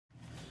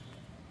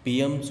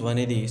PM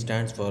Swanidhi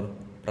stands for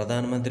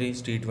Pradhan Mantri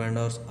Street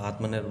Vendors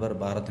Atmanirbhar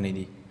Bharat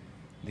Nidhi.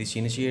 This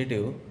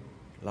initiative,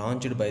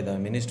 launched by the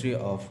Ministry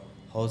of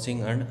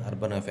Housing and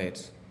Urban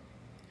Affairs.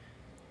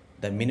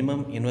 The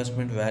minimum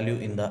investment value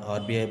in the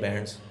RBI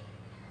bands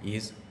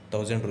is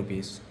 1000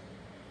 rupees.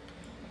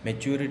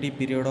 Maturity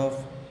period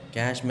of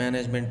cash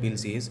management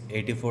bills is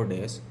 84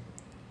 days.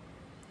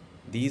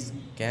 These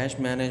cash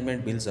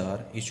management bills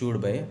are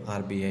issued by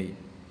RBI.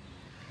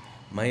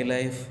 My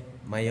Life,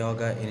 My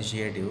Yoga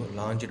initiative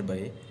launched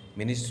by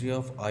Ministry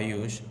of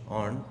Ayush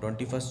on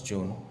 21st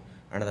June,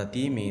 and the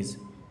theme is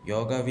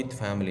Yoga with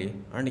Family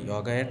and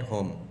Yoga at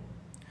Home.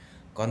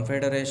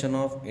 Confederation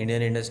of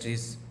Indian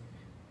Industries,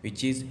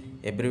 which is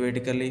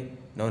abbreviatively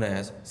known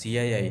as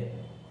CII,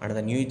 and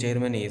the new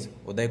chairman is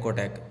Uday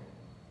Kotak.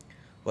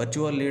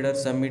 Virtual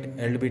Leaders Summit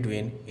held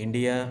between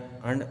India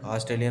and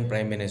Australian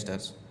Prime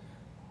Ministers.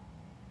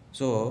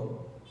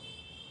 So,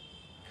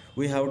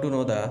 we have to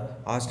know the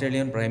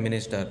Australian Prime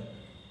Minister,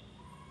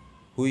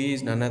 who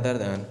is none other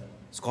than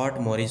Scott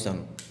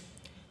Morrison.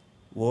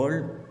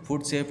 World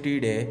Food Safety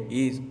Day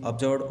is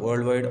observed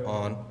worldwide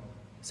on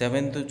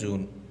 7th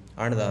June,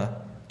 and the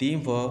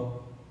theme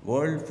for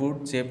World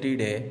Food Safety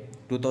Day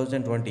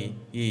 2020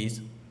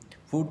 is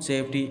Food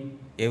Safety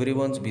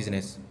Everyone's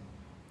Business.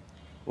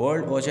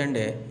 World Ocean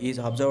Day is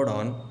observed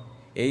on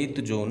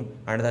 8th June,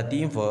 and the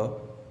theme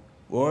for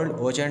World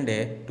Ocean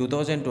Day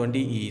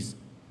 2020 is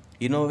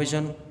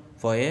Innovation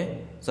for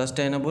a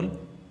Sustainable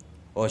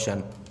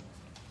Ocean.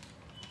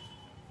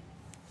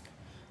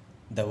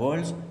 The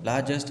world's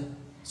largest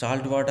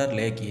saltwater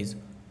lake is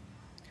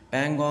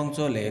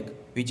Pangongso Lake,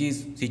 which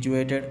is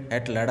situated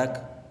at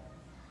Ladakh.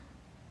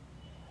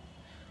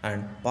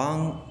 And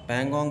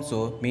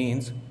Pangongso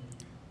means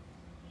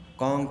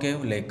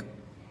concave lake.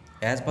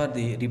 As per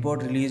the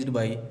report released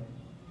by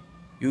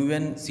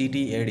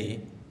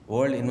UNCTAD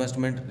World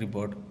Investment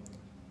Report,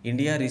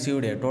 India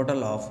received a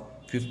total of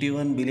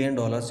 $51 billion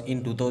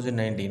in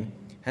 2019,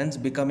 hence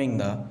becoming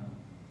the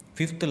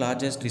fifth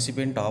largest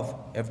recipient of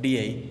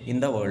FDI in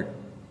the world.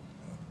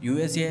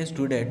 USA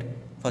stood at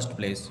first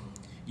place.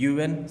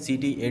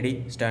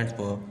 UNCTAD stands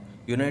for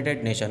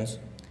United Nations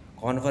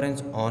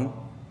Conference on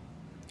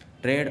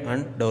Trade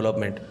and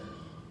Development.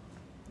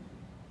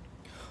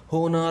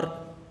 Honor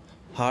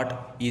Heart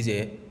is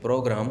a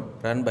program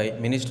run by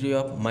Ministry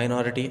of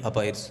Minority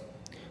Affairs.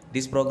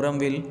 This program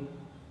will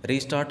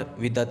restart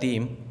with the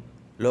theme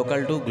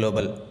Local to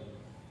Global.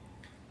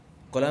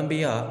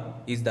 Colombia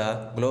is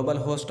the global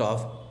host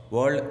of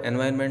World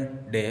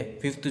Environment Day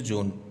 5th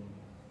June.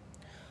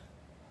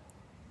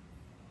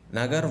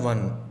 Nagar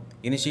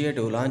 1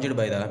 initiative launched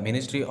by the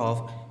Ministry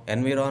of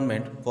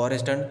Environment,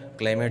 Forest and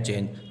Climate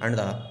Change, and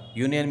the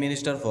Union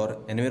Minister for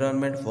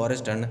Environment,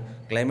 Forest and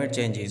Climate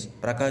Change is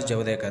Prakash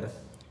Javadekar,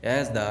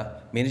 as the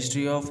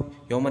Ministry of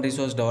Human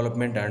Resource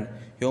Development and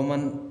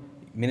Human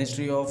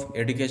Ministry of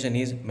Education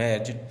is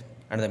merged,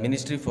 and the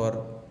Ministry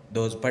for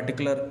those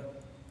particular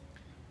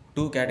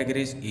two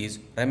categories is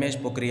Ramesh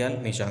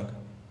Pokhriyal Nishank.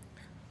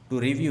 To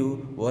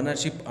review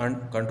ownership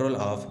and control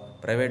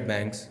of private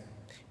banks,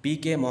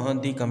 P.K.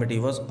 Mohanty Committee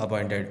was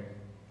appointed.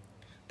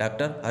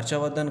 Dr.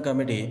 Harshavardhan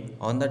Committee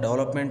on the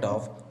Development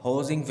of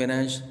Housing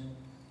Finance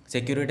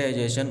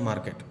Securitization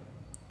Market.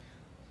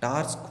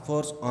 Task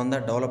Force on the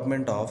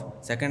Development of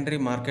Secondary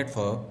Market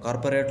for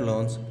Corporate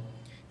Loans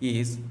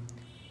is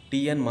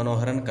T.N.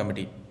 Manoharan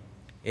Committee.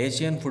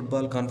 Asian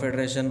Football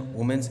Confederation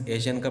Women's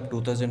Asian Cup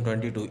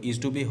 2022 is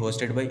to be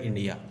hosted by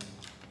India.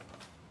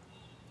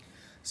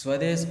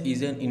 Swadesh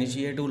is an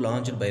initiative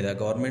launched by the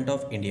Government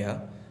of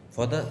India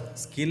for the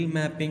skill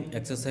mapping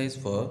exercise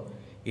for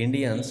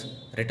Indians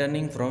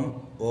returning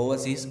from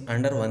overseas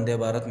under Vande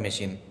Bharat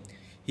mission.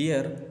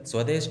 Here,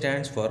 Swadesh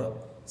stands for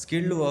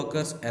Skilled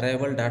Workers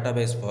Arrival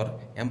Database for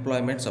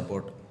Employment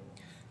Support.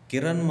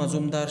 Kiran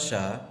Mazumdar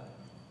Shah,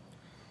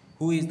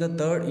 who is the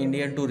third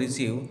Indian to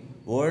receive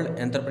World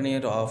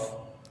Entrepreneur of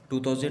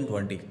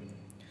 2020.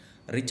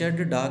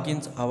 Richard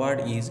Dawkins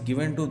Award is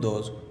given to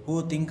those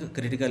who think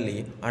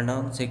critically and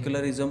on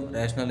secularism,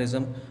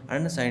 rationalism,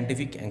 and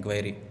scientific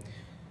inquiry.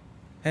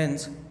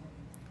 Hence,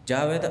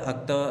 Javed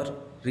Akhtar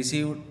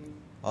received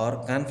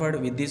or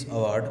conferred with this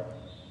award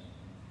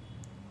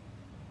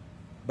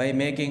by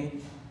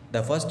making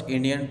the first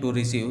Indian to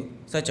receive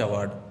such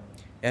award.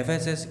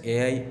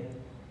 FSSAI,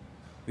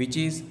 which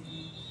is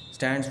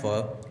stands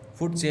for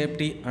Food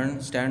Safety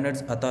and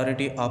Standards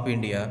Authority of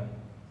India,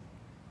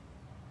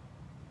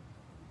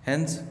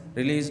 hence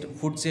released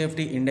Food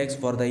Safety Index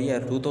for the year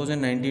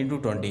 2019 to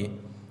 20.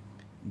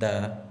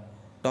 The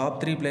top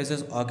three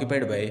places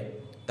occupied by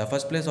the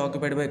first place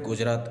occupied by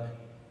Gujarat,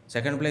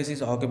 second place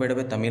is occupied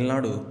by Tamil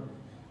Nadu,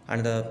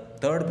 and the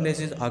third place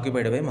is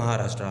occupied by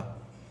Maharashtra.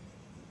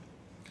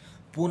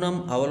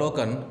 Poonam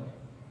Avalokan,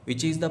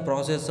 which is the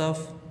process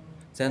of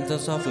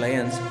census of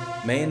lions,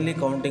 mainly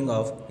counting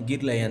of Gir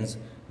lions.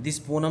 This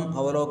Poonam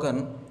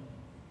Avalokan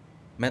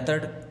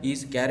method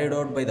is carried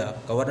out by the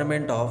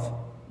government of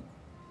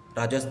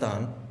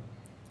Rajasthan,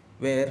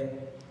 where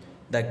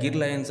the Gir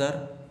lions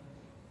are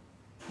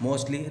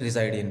mostly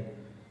reside in.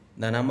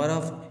 The number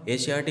of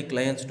Asiatic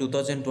lions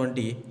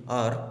 2020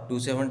 are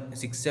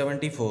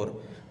 674,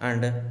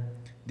 and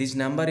this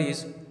number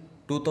is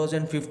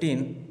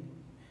 2015,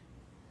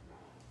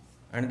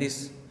 and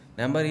this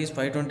number is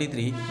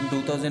 523 in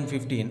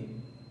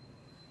 2015.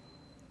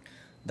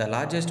 The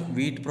largest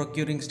wheat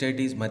procuring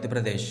state is Madhya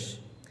Pradesh.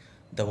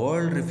 The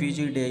World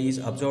Refugee Day is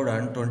observed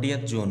on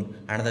 20th June,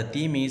 and the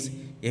theme is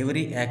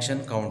Every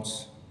Action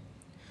Counts.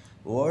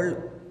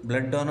 World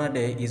Blood Donor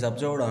Day is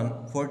observed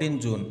on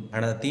 14th June,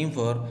 and the theme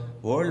for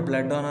World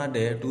Blood Donor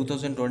Day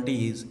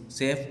 2020 is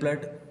Safe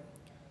Blood,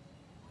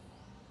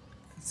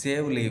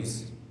 Save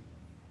Lives.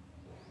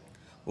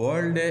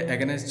 World Day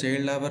Against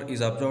Child Labor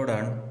is observed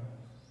on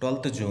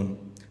 12th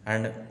June,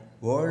 and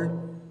World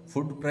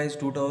Food Prize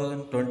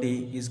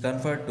 2020 is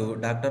conferred to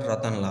Dr.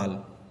 Ratan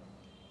Lal.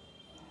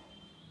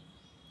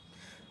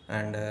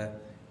 And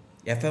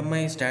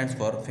FMI stands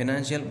for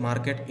Financial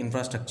Market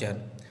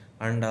Infrastructure,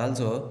 and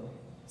also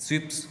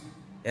SWIPS,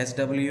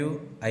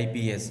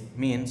 SWIPS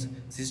means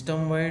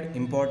System Wide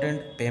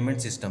Important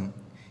Payment System.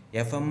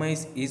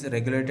 FMI is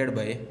regulated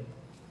by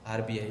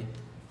RBI,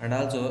 and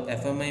also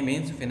FMI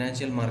means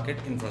Financial Market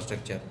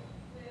Infrastructure.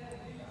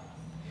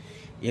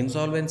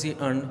 Insolvency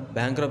and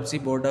Bankruptcy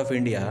Board of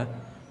India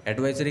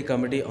Advisory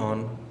Committee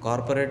on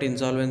Corporate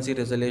Insolvency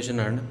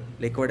Resolution and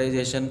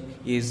Liquidation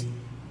is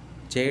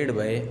chaired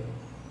by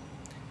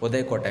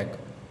Uday Kotak.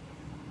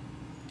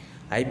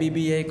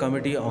 IBBI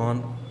Committee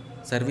on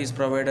Service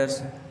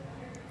Providers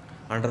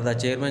under the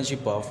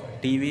chairmanship of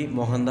TV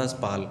Mohandas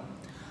Pal.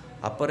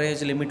 Upper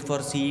age limit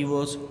for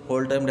CEOs,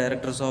 whole-time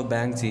directors of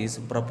banks is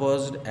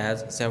proposed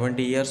as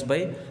 70 years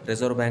by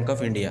Reserve Bank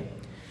of India.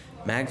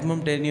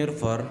 Maximum tenure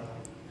for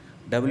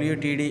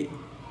WTD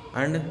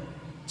and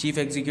Chief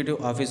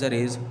Executive Officer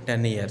is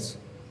 10 years.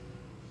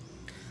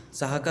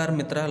 Sahakar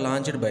Mitra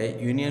launched by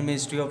Union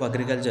Ministry of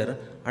Agriculture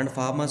and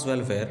Farmers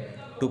Welfare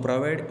to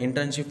provide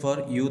internship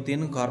for youth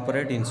in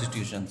corporate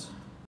institutions.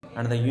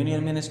 And the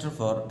Union Minister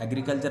for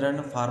Agriculture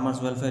and Farmers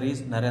Welfare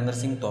is Narendra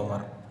Singh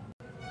Tomar.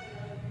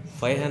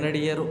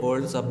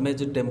 500-year-old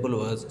submerged temple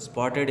was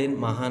spotted in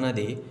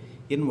Mahanadi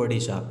in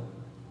Odisha.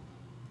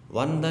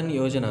 Vandan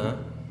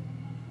Yojana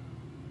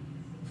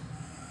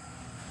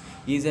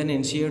is an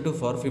initiative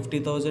for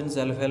 50,000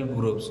 self-help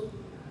groups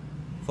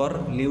for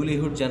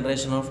livelihood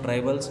generation of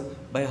tribals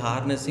by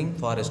harnessing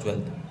forest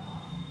wealth.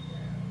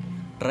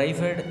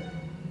 TriFed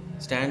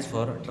stands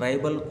for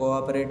Tribal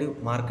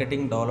Cooperative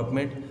Marketing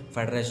Development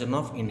Federation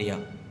of India.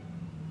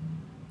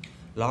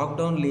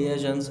 Lockdown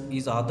Liaisons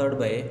is authored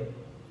by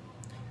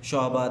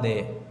Shobha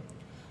De.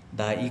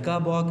 The Ika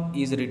Book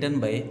is written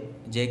by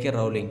J.K.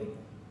 Rowling.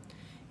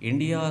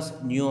 India's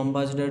new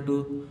ambassador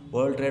to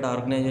World Trade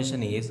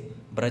Organization is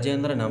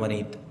Brajendra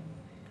Navaneet.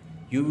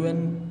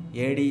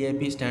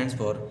 UNADAP stands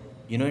for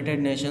United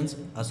Nations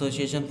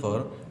Association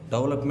for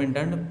Development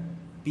and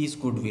Peace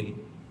Goodwill.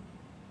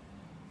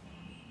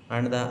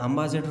 And the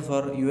ambassador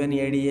for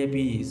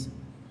UNADAP is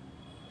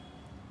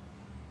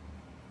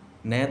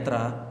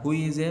Netra, who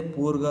is a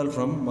poor girl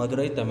from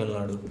Madurai, Tamil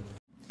Nadu.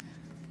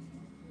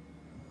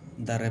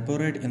 The repo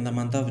rate in the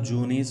month of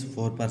June is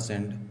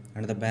 4%,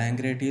 and the bank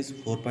rate is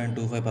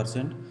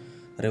 4.25%.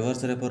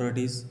 Reverse repo rate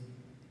is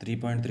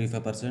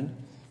 3.35%.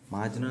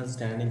 Marginal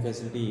standing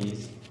facility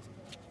is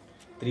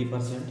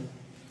 3%.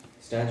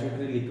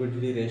 Statutory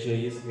liquidity ratio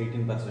is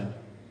 18%.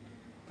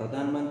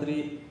 Pradhan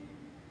Mantri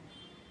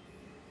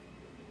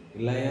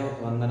Ilaya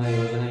Vandana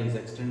Yojana is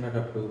extended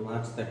up to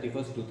March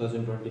 31st,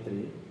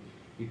 2023.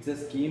 It's a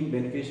scheme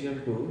beneficial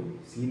to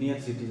senior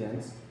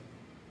citizens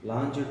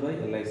launched by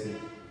LIC.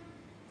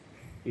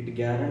 It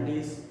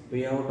guarantees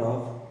payout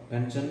of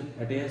pension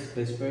at a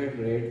specified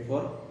rate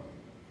for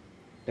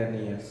 10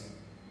 years.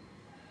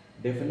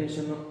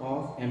 Definition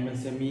of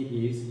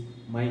MSME is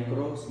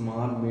micro,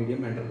 small,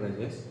 medium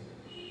enterprises.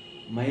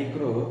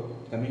 Micro,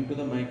 coming to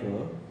the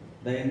micro,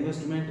 the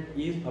investment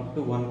is up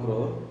to 1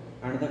 crore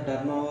and the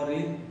turnover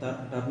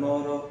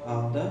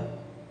of the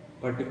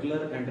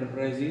particular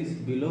enterprise is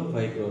below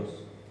 5 crores.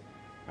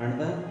 And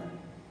the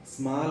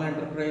small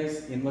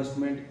enterprise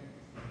investment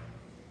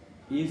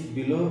is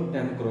below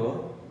 10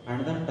 crore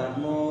and the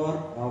turnover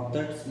of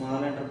that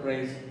small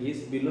enterprise is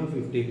below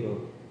 50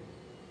 crore.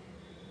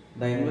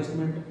 The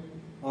investment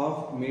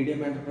of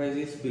medium enterprise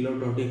is below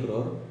 20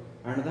 crore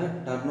and the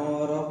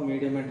turnover of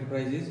medium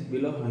enterprise is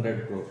below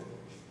 100 crore.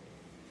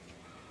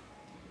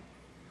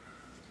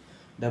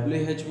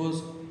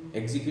 WHO's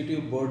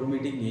executive board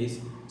meeting is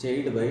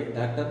chaired by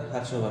Dr.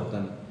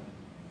 Harshavardhan.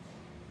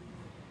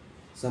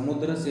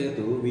 Samudra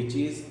Setu, which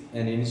is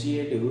an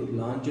initiative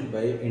launched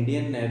by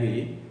Indian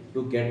Navy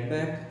to get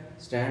back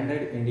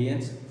stranded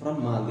Indians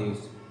from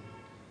Maldives.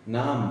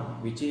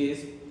 NAM, which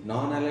is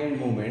Non-Aligned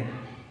Movement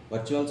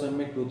Virtual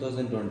Summit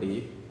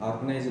 2020,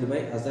 organized by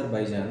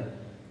Azerbaijan,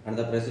 and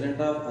the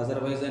President of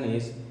Azerbaijan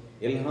is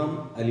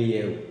Ilham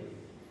Aliyev.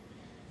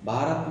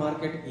 Bharat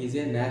Market is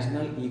a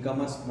national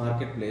e-commerce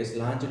marketplace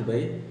launched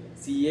by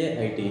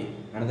CAIT,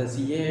 and the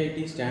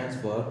CAIT stands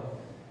for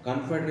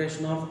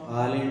Confederation of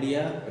All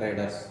India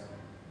Traders.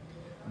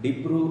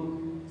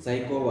 Dibru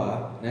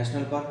Saikova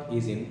National Park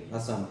is in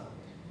Assam.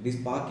 This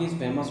park is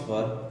famous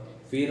for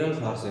feral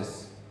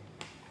horses.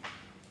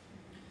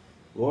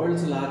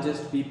 World's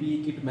largest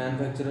PPE kit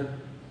manufacturer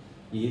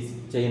is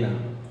China,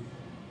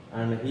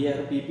 and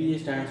here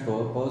PPE stands for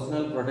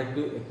personal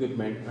protective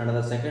equipment, and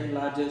the second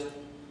largest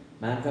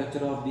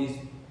manufacturer of these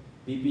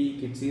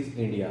PPE kits is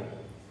India.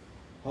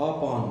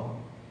 Hop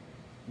on.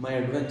 My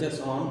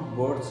Adventures on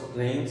Boats,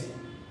 Trains,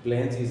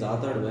 Planes is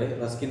authored by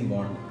Ruskin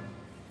Bond.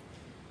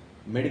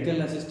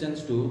 Medical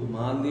assistance to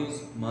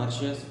Maldives,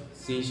 Mauritius,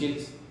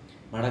 Seychelles,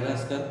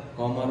 Madagascar,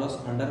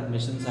 Comoros under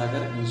Mission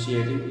Sagar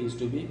initiative is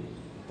to be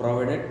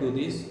provided to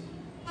these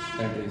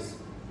countries.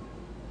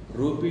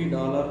 Rupee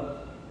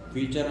dollar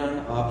future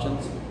and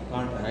options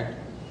contract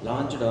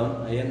launched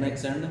on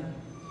INX and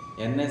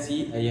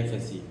NSE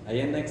IFSC.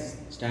 INX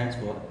stands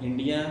for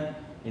India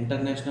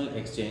International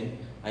Exchange.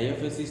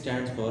 IFSC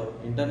stands for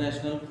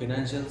International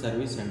Financial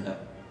Service Center.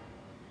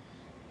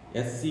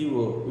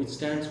 SCO, which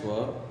stands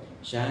for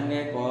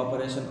Shanghai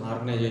Cooperation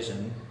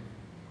Organization,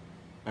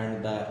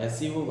 and the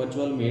SCO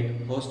virtual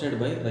meet hosted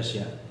by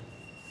Russia.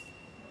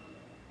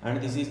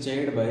 And this is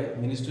chaired by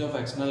Ministry of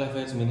External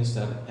Affairs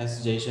Minister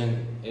S.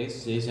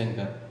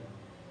 Jaishankar.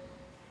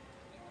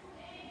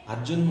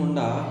 Arjun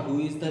Munda, who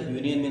is the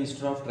Union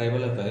Minister of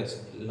Tribal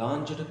Affairs,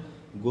 launched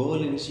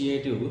Goal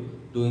initiative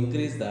to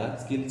increase the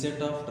skill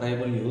set of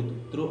tribal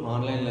youth through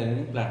online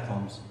learning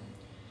platforms.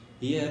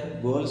 Here,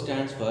 Goal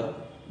stands for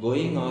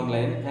Going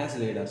Online as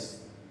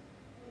Leaders.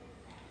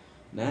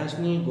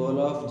 National goal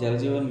of Jal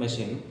Jeevan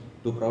Mission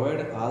to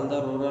provide all the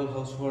rural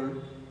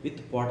household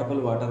with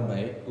potable water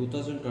by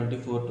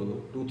 2024 to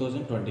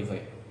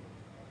 2025.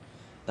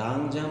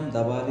 Tangjam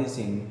Dabali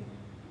Singh,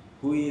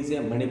 who is a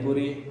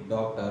Manipuri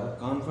doctor,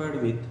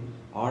 conferred with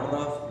Order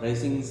of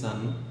Rising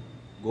Sun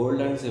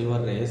Gold and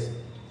Silver Race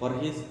for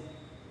his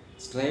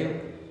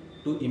strive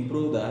to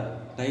improve the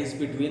ties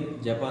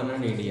between Japan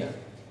and India.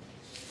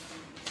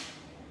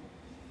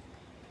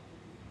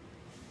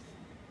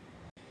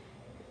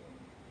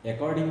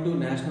 According to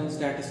National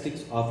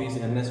Statistics Office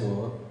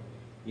NSO,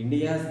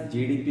 India's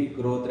GDP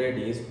growth rate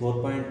is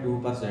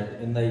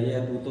 4.2% in the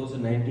year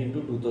 2019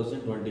 to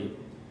 2020.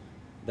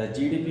 The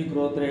GDP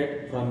growth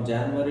rate from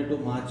January to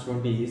March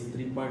 20 is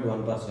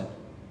 3.1%.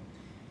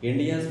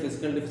 India's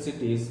fiscal deficit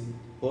is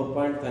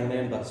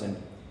 4.59%.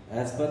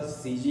 As per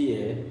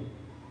CGA,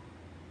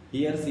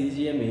 here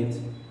CGA means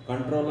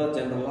Controller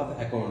General of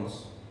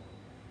Accounts.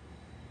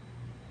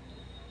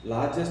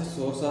 Largest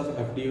source of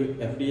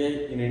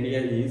FDI in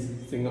India is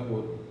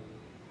Singapore.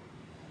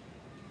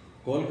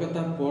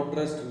 Kolkata Port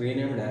Trust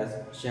renamed as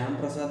Shyam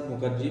Prasad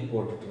Mukherjee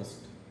Port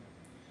Trust.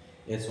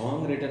 A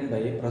song written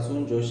by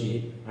Prasoon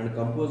Joshi and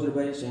composed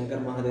by Shankar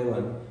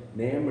Mahadevan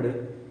named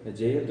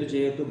Jayatu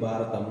Jayatu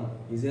Bharatam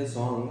is a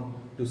song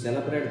to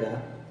celebrate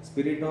the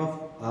spirit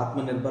of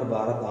Atmanirbhar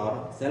Bharat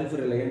or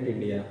self-reliant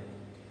India.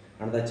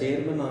 And the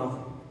chairman of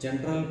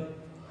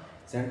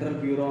Central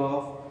Bureau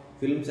of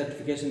Film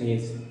Certification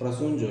is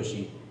Prasoon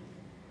Joshi.